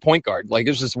Villanova point guard. Like,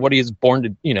 it's just what he is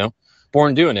born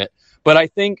doing it. But I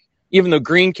think even though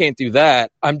Green can't do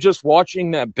that, I'm just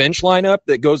watching that bench lineup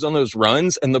that goes on those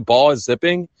runs and the ball is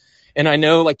zipping. And I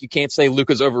know, like, you can't say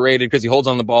Luka's overrated because he holds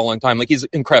on the ball a long time. Like, he's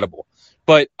incredible.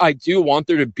 But I do want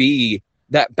there to be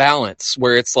that balance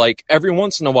where it's like every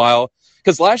once in a while,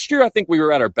 because last year I think we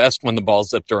were at our best when the ball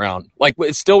zipped around. Like,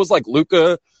 it still was like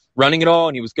Luka running it all,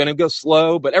 and he was going to go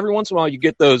slow. But every once in a while you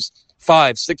get those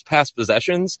 5-6 pass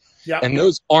possessions, and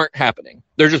those aren't happening.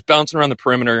 They're just bouncing around the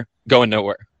perimeter, going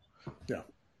nowhere. Yeah.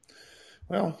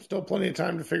 Well, still plenty of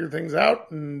time to figure things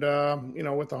out. And,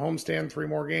 with the homestand, 3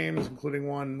 more games, including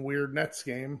one weird Nets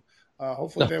game,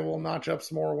 hopefully they will notch up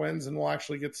some more wins, and we'll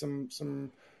actually get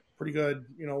some pretty good,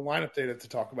 lineup data to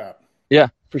talk about. Yeah,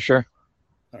 for sure.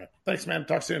 All right. Thanks, man.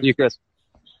 Talk soon. You, Chris.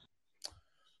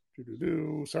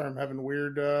 Sorry, I'm having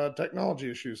weird technology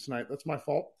issues tonight. That's my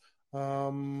fault.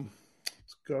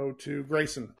 Let's go to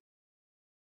Grayson.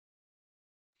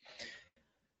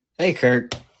 Hey,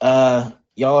 Kurt. Y'all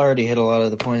already hit a lot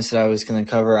of the points that I was going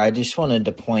to cover. I just wanted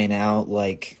to point out,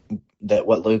 like, that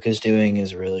what Luka's doing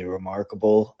is really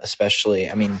remarkable. Especially,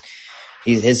 I mean,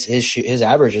 his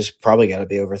average has probably got to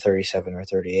be over 37 or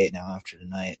 38 now after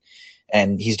tonight.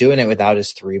 And he's doing it without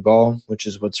his 3-ball, which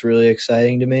is what's really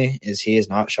exciting to me, is he has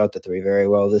not shot the 3 very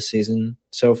well this season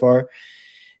so far.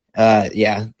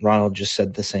 Ronald just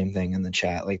said the same thing in the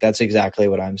chat. Like, that's exactly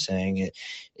what I'm saying.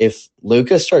 If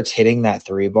Luka starts hitting that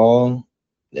 3-ball,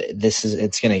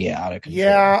 it's going to get out of control.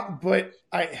 Yeah, but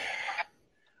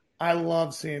I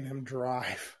love seeing him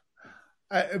drive.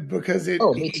 Because he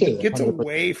gets 100%.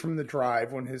 Away from the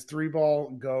drive when his 3-ball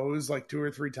goes like 2 or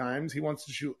 3 times. He wants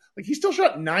to shoot. Like, he still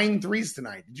shot 9 threes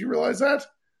tonight. Did you realize that?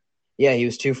 Yeah, he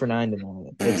was 2 for 9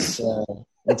 tonight.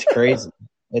 It's crazy.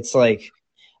 It's like,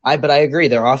 but I agree.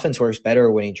 Their offense works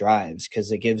better when he drives, because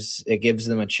it gives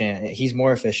them a chance. He's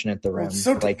more efficient at the rim. It's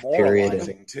so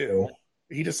period. Too.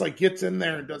 He just like gets in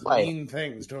there and does mean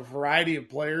things to a variety of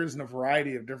players in a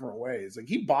variety of different ways. Like,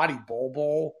 he bodied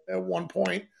Bol at one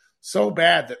point so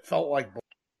bad that felt like.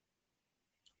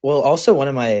 Well, also one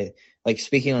of my like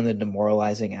speaking on the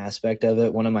demoralizing aspect of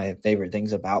it, one of my favorite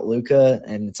things about Luka,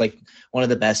 and it's like one of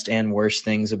the best and worst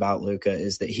things about Luka,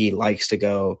 is that he likes to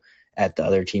go at the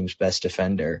other team's best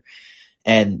defender.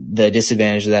 And the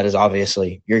disadvantage of that is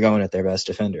obviously you're going at their best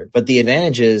defender. But the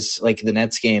advantage is, like the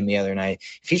Nets game the other night,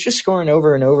 if he's just scoring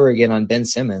over and over again on Ben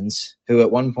Simmons, who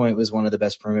at one point was one of the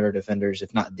best perimeter defenders,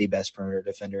 if not the best perimeter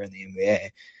defender in the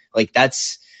NBA, like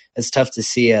that's tough to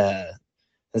see.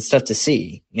 That's tough to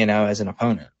see, as an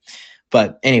opponent.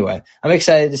 But anyway, I'm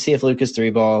excited to see if Luka's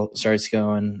 3-ball starts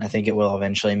going. I think it will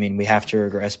eventually. I mean, we have to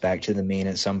regress back to the mean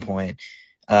at some point.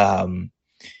 And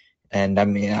I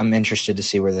mean, I'm interested to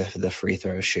see where the free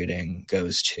throw shooting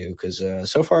goes to, because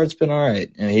so far it's been all right.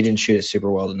 He didn't shoot it super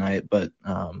well tonight, but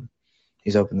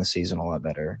he's opened the season a lot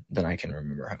better than I can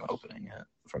remember him opening it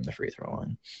from the free throw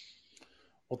line.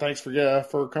 Well, thanks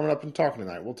for coming up and talking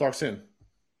tonight. We'll talk soon.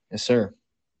 Yes, sir.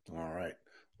 All right.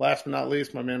 Last but not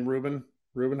least, my man Ruben.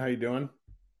 Ruben, how you doing?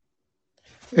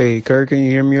 Hey, Kirk, can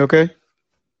you hear me okay?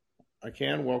 I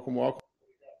can. Welcome.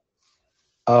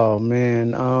 Oh,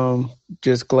 man.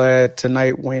 Just glad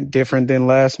tonight went different than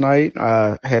last night.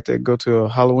 I had to go to a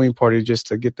Halloween party just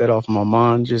to get that off my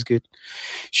mind, just get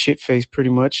shit-faced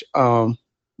pretty much.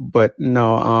 But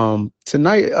no,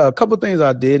 tonight, a couple things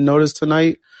I did notice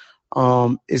tonight.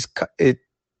 It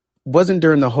wasn't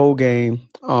during the whole game.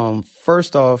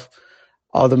 First off,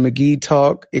 all the McGee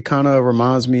talk, it kind of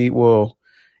reminds me, well,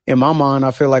 in my mind,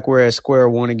 I feel like we're at square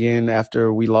one again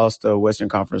after we lost the Western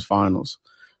Conference Finals.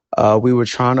 We were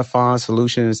trying to find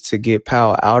solutions to get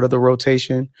Powell out of the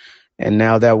rotation, and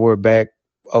now that we're back,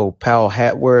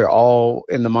 we're all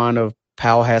in the mind of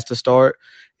Powell has to start.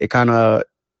 It kind of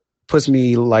puts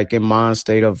me like in mind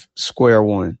state of square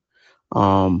one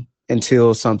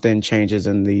until something changes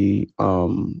in the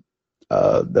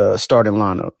starting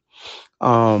lineup.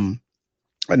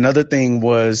 Another thing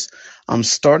was I'm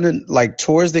starting like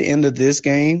towards the end of this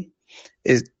game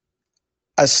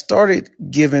I started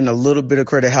giving a little bit of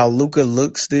credit how Luka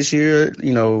looks this year,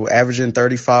 averaging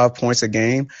 35 points a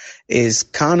game is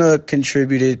kind of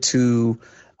contributed to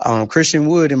Christian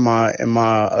Wood in my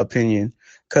opinion.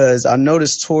 Cause I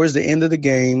noticed towards the end of the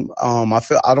game,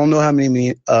 I don't know how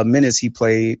many minutes he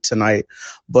played tonight,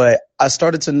 but I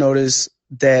started to notice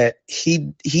that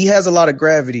he has a lot of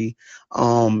gravity.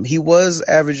 He was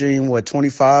averaging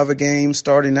 25 a game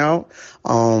starting out.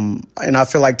 And I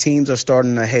feel like teams are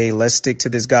starting to, hey, let's stick to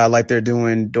this guy like they're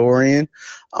doing Dorian.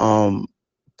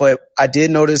 But I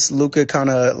did notice Luka kind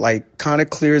of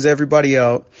clears everybody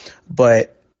out,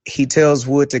 but he tells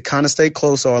Wood to kind of stay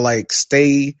close or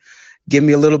give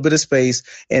me a little bit of space.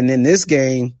 And in this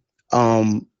game,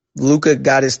 Luka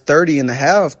got his 30 in the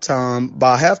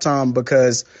halftime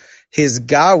because his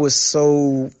guy was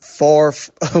so far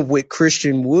with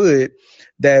Christian Wood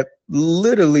that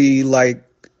literally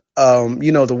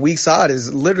the weak side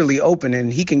is literally open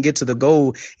and he can get to the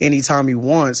goal anytime he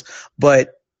wants.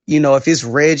 But, if it's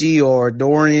Reggie or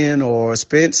Dorian or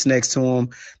Spence next to him,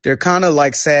 they're kind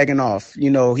of sagging off.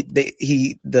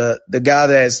 The guy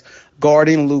that's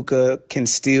guarding Luka can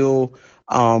still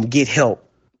get help.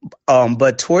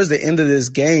 But towards the end of this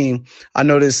game, I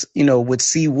noticed, with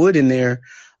C Wood in there,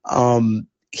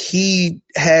 he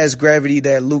has gravity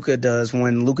that Luka does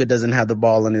when Luka doesn't have the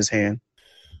ball in his hand.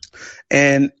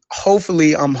 And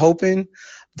hopefully I'm hoping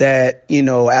that,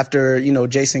 after,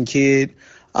 Jason Kidd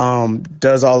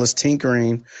does all his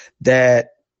tinkering that,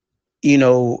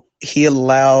 he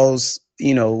allows,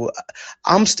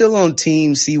 I'm still on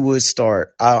team C Wood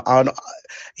start.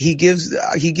 He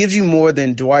gives you more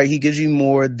than Dwight. He gives you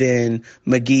more than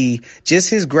McGee. Just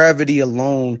his gravity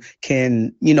alone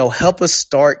can, help us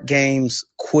start games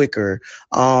quicker.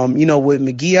 With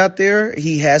McGee out there,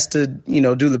 he has to,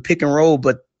 do the pick and roll,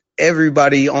 but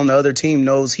everybody on the other team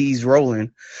knows he's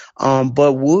rolling.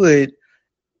 But Wood,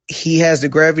 he has the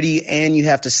gravity and you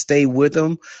have to stay with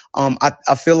him.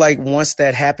 I feel like once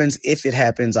that happens, if it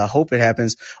happens, I hope it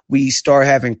happens, we start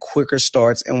having quicker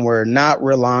starts and we're not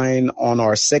relying on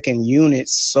our second unit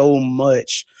so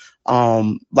much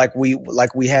like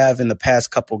we have in the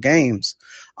past couple games.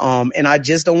 And I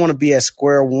just don't want to be at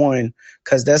square one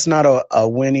because that's not a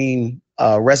winning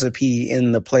recipe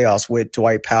in the playoffs with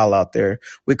Dwight Powell out there.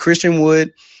 With Christian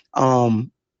Wood,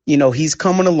 he's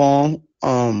coming along.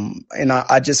 And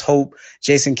I just hope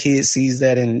Jason Kidd sees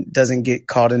that and doesn't get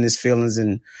caught in his feelings.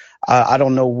 And I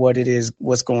don't know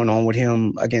what's going on with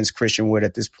him against Christian Wood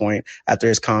at this point after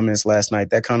his comments last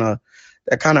night. That kind of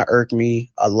irked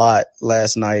me a lot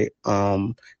last night.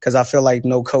 Cause I feel like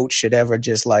no coach should ever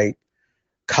just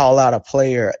call out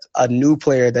a new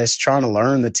player that's trying to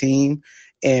learn the team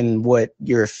in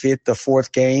your fifth or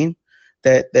fourth game.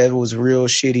 That was real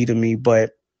shitty to me,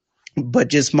 but But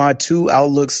just my two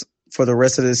outlooks for the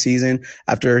rest of the season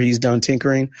after he's done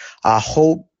tinkering, I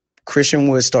hope Christian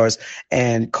Wood starts.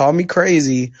 And call me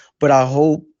crazy, but I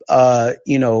hope,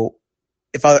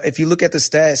 if you look at the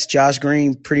stats, Josh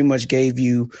Green pretty much gave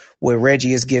you what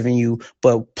Reggie is giving you,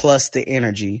 but plus the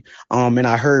energy. And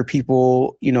I heard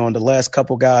people, in the last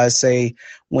couple guys say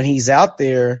when he's out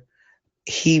there,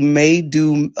 he may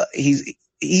do,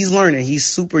 he's learning. He's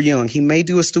super young. He may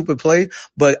do a stupid play,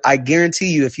 but I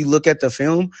guarantee you, if you look at the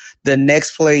film, the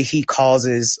next play he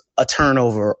causes a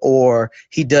turnover or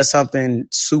he does something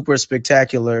super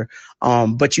spectacular.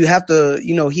 But you have to,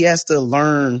 he has to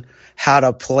learn how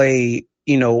to play,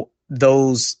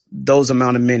 those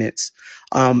amount of minutes.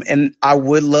 And I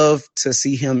would love to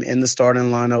see him in the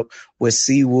starting lineup with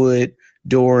Seawood,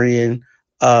 Dorian,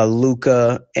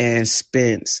 Luka, and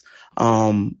Spence.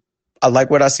 I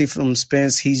like what I see from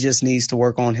Spence. He just needs to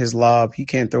work on his lob. He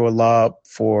can't throw a lob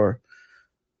for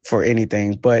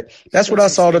anything. But that's what I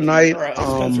saw tonight.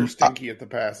 Spencer stinky at the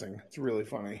passing. It's really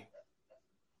funny.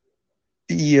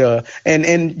 Yeah,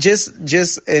 and just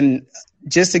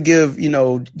to give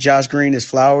Josh Green his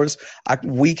flowers,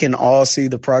 we can all see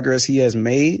the progress he has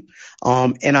made.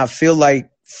 And I feel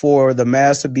like for the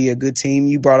Mavs to be a good team,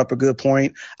 you brought up a good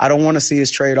point. I don't want to see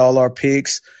us trade all our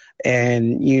picks.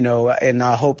 And, and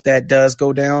I hope that does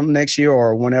go down next year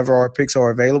or whenever our picks are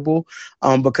available,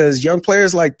 because young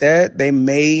players like that, they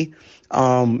may,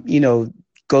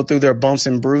 go through their bumps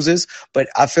and bruises. But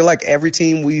I feel like every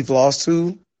team we've lost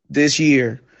to this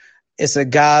year, it's a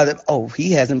guy that,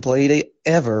 he hasn't played it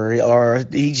ever, or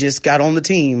he just got on the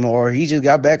team, or he just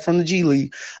got back from the G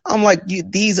League. I'm like,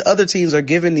 these other teams are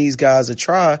giving these guys a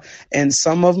try, and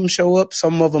some of them show up,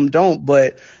 some of them don't.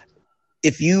 But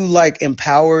if you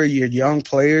empower your young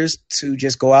players to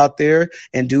just go out there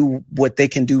and do what they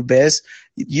can do best,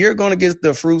 you're going to get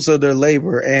the fruits of their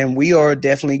labor. And we are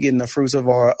definitely getting the fruits of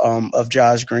of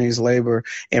Josh Green's labor.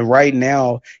 And right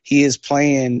now he is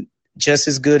playing just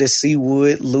as good as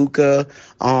Seawood, Luka.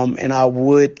 And I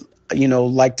would,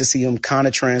 like to see him kind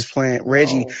of transplant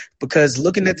Reggie, because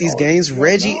looking at these games,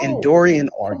 Reggie and Dorian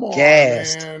are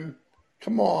gassed. Man.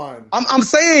 Come on. I'm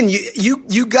saying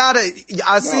you gotta.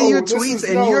 I see your tweets,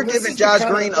 and you're giving Josh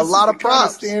Green a lot of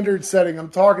props. Standard setting I'm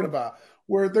talking about,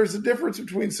 where there's a difference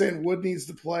between saying Wood needs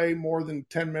to play more than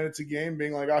 10 minutes a game,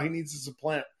 being like, he needs to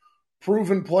supplant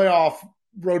proven playoff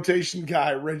rotation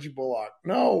guy Reggie Bullock.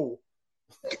 No.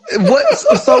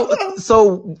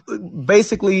 So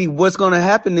basically, what's going to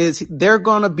happen is they're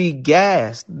going to be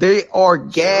gassed. They are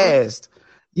gassed.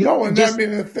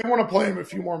 If they want to play him a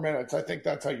few more minutes, I think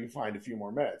that's how you find a few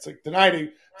more minutes. Like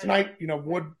tonight,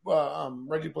 Wood,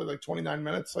 Reggie played 29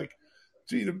 minutes.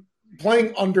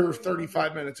 Playing under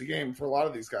 35 minutes a game for a lot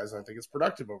of these guys, I think is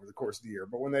productive over the course of the year.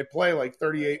 But when they play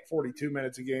 38, 42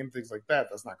 minutes a game, things like that,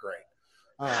 that's not great.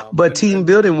 But team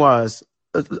building wise,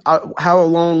 how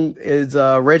long is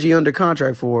Reggie under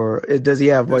contract for? Does he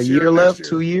have a year left?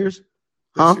 2 years?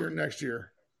 This year, next year.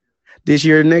 This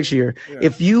year, next year. Yeah.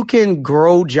 If you can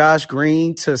grow Josh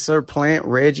Green to supplant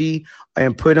Reggie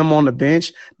and put him on the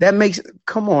bench, that makes –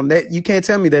 come on. That you can't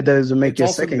tell me that doesn't make your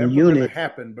second unit. It's also never going to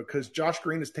happen because Josh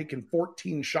Green has taken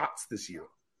 14 shots this year.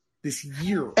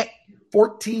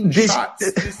 14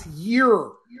 shots this year.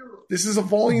 This is a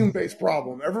volume-based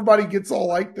problem. Everybody gets all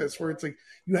like this where it's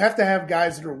you have to have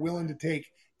guys that are willing to take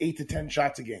 8 to 10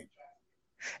 shots a game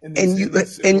in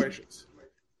these situations.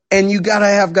 And you got to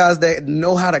have guys that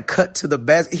know how to cut to the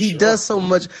basket. He does so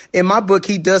much. In my book,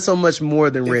 he does so much more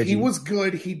than Reggie. If he was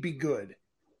good, he'd be good.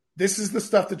 This is the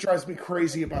stuff that drives me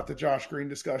crazy about the Josh Green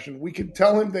discussion. We can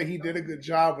tell him that he did a good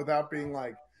job without being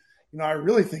like, I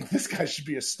really think this guy should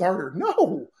be a starter.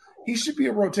 No, he should be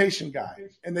a rotation guy,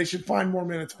 and they should find more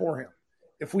minutes for him.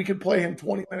 If we could play him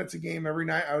 20 minutes a game every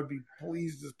night, I would be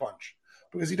pleased as punch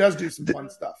because he does do some fun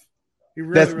stuff.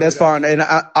 That's fine. And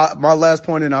I my last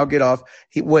point, and I'll get off.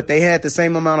 They had the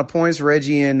same amount of points,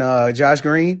 Reggie and Josh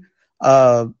Green,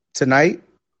 tonight,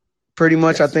 pretty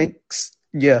much. Yes. I think,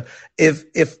 yeah.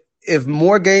 If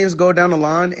more games go down the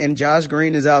line and Josh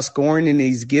Green is outscoring and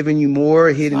he's giving you more,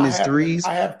 hitting his threes,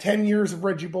 I have 10 years of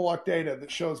Reggie Bullock data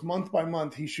that shows month by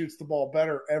month he shoots the ball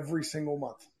better every single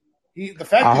month. The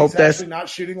fact that he's actually not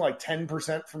shooting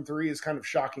 10% from three is kind of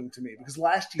shocking to me because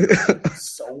last year he was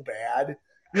so bad.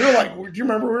 We were do you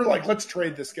remember? We were let's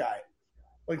trade this guy.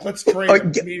 Let's trade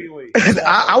him immediately.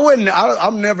 I wouldn't.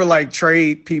 I'm never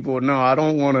trade people. No, I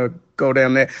don't want to go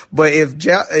down there. But if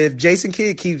Jason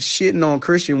Kidd keeps shitting on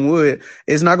Christian Wood,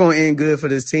 it's not going to end good for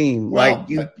this team. Well,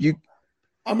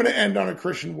 I'm going to end on a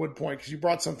Christian Wood point because you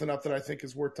brought something up that I think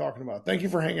is worth talking about. Thank you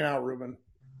for hanging out, Ruben.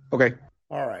 Okay.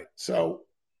 All right. So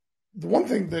the one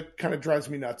thing that kind of drives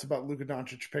me nuts about Luka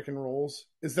Doncic pick and rolls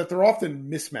is that they're often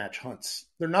mismatch hunts.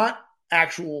 They're not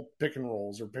actual pick and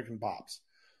rolls or pick and pops.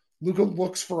 Luka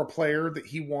looks for a player that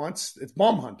he wants. It's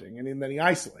bomb hunting, and then he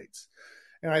isolates.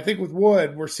 And I think with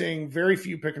Wood, we're seeing very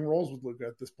few pick and rolls with Luka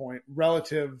at this point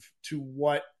relative to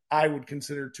what I would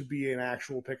consider to be an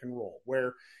actual pick and roll,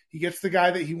 where he gets the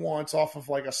guy that he wants off of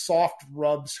like a soft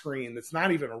rub screen that's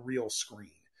not even a real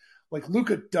screen. Like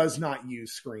Luka does not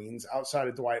use screens outside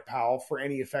of Dwight Powell for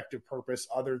any effective purpose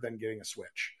other than getting a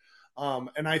switch.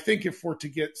 And I think if we're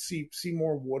to see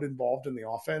more Wood involved in the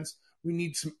offense, we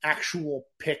need some actual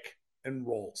pick and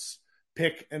rolls,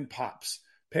 pick and pops,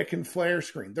 pick and flare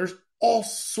screen. There's all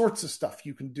sorts of stuff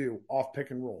you can do off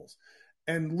pick and rolls.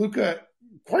 And Luka,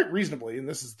 quite reasonably, and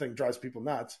this is the thing that drives people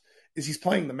nuts, is he's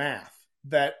playing the math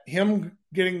that him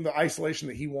getting the isolation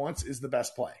that he wants is the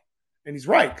best play. And he's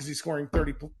right because he's scoring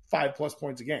 35 plus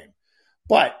points a game.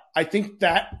 But I think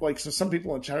that, like, so some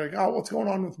people in chat are like, oh, what's going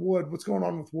on with Wood? What's going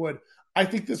on with Wood? I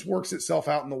think this works itself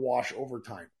out in the wash over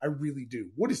time. I really do.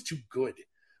 Wood is too good.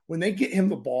 When they get him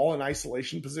the ball in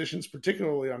isolation positions,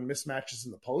 particularly on mismatches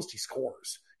in the post, he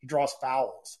scores. He draws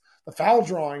fouls. The foul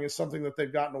drawing is something that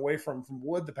they've gotten away from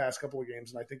Wood the past couple of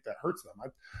games, and I think that hurts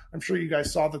them. I'm sure you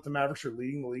guys saw that the Mavericks are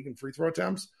leading the league in free throw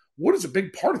attempts. Wood is a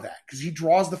big part of that because he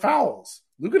draws the fouls.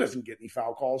 Luka doesn't get any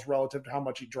foul calls relative to how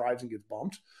much he drives and gets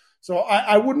bumped. So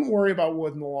I wouldn't worry about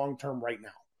Wood in the long term right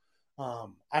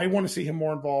now. I want to see him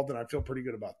more involved, and I feel pretty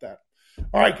good about that.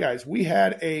 All right, guys, we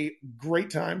had a great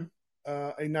time,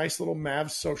 a nice little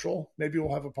Mavs social. Maybe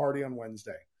we'll have a party on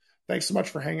Wednesday. Thanks so much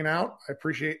for hanging out. I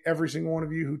appreciate every single one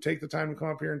of you who take the time to come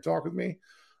up here and talk with me.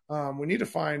 We need to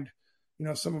find,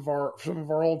 some of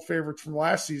our old favorites from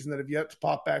last season that have yet to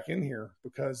pop back in here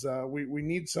because we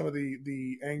need some of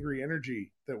the angry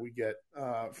energy that we get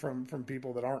from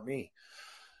people that aren't me.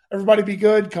 Everybody be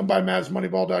good. Come by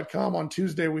MavsMoneyball.com. On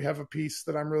Tuesday, we have a piece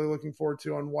that I'm really looking forward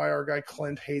to on why our guy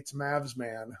Clint hates Mavs,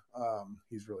 man.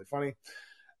 He's really funny.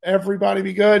 Everybody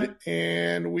be good,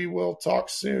 and we will talk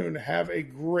soon. Have a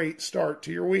great start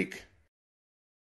to your week.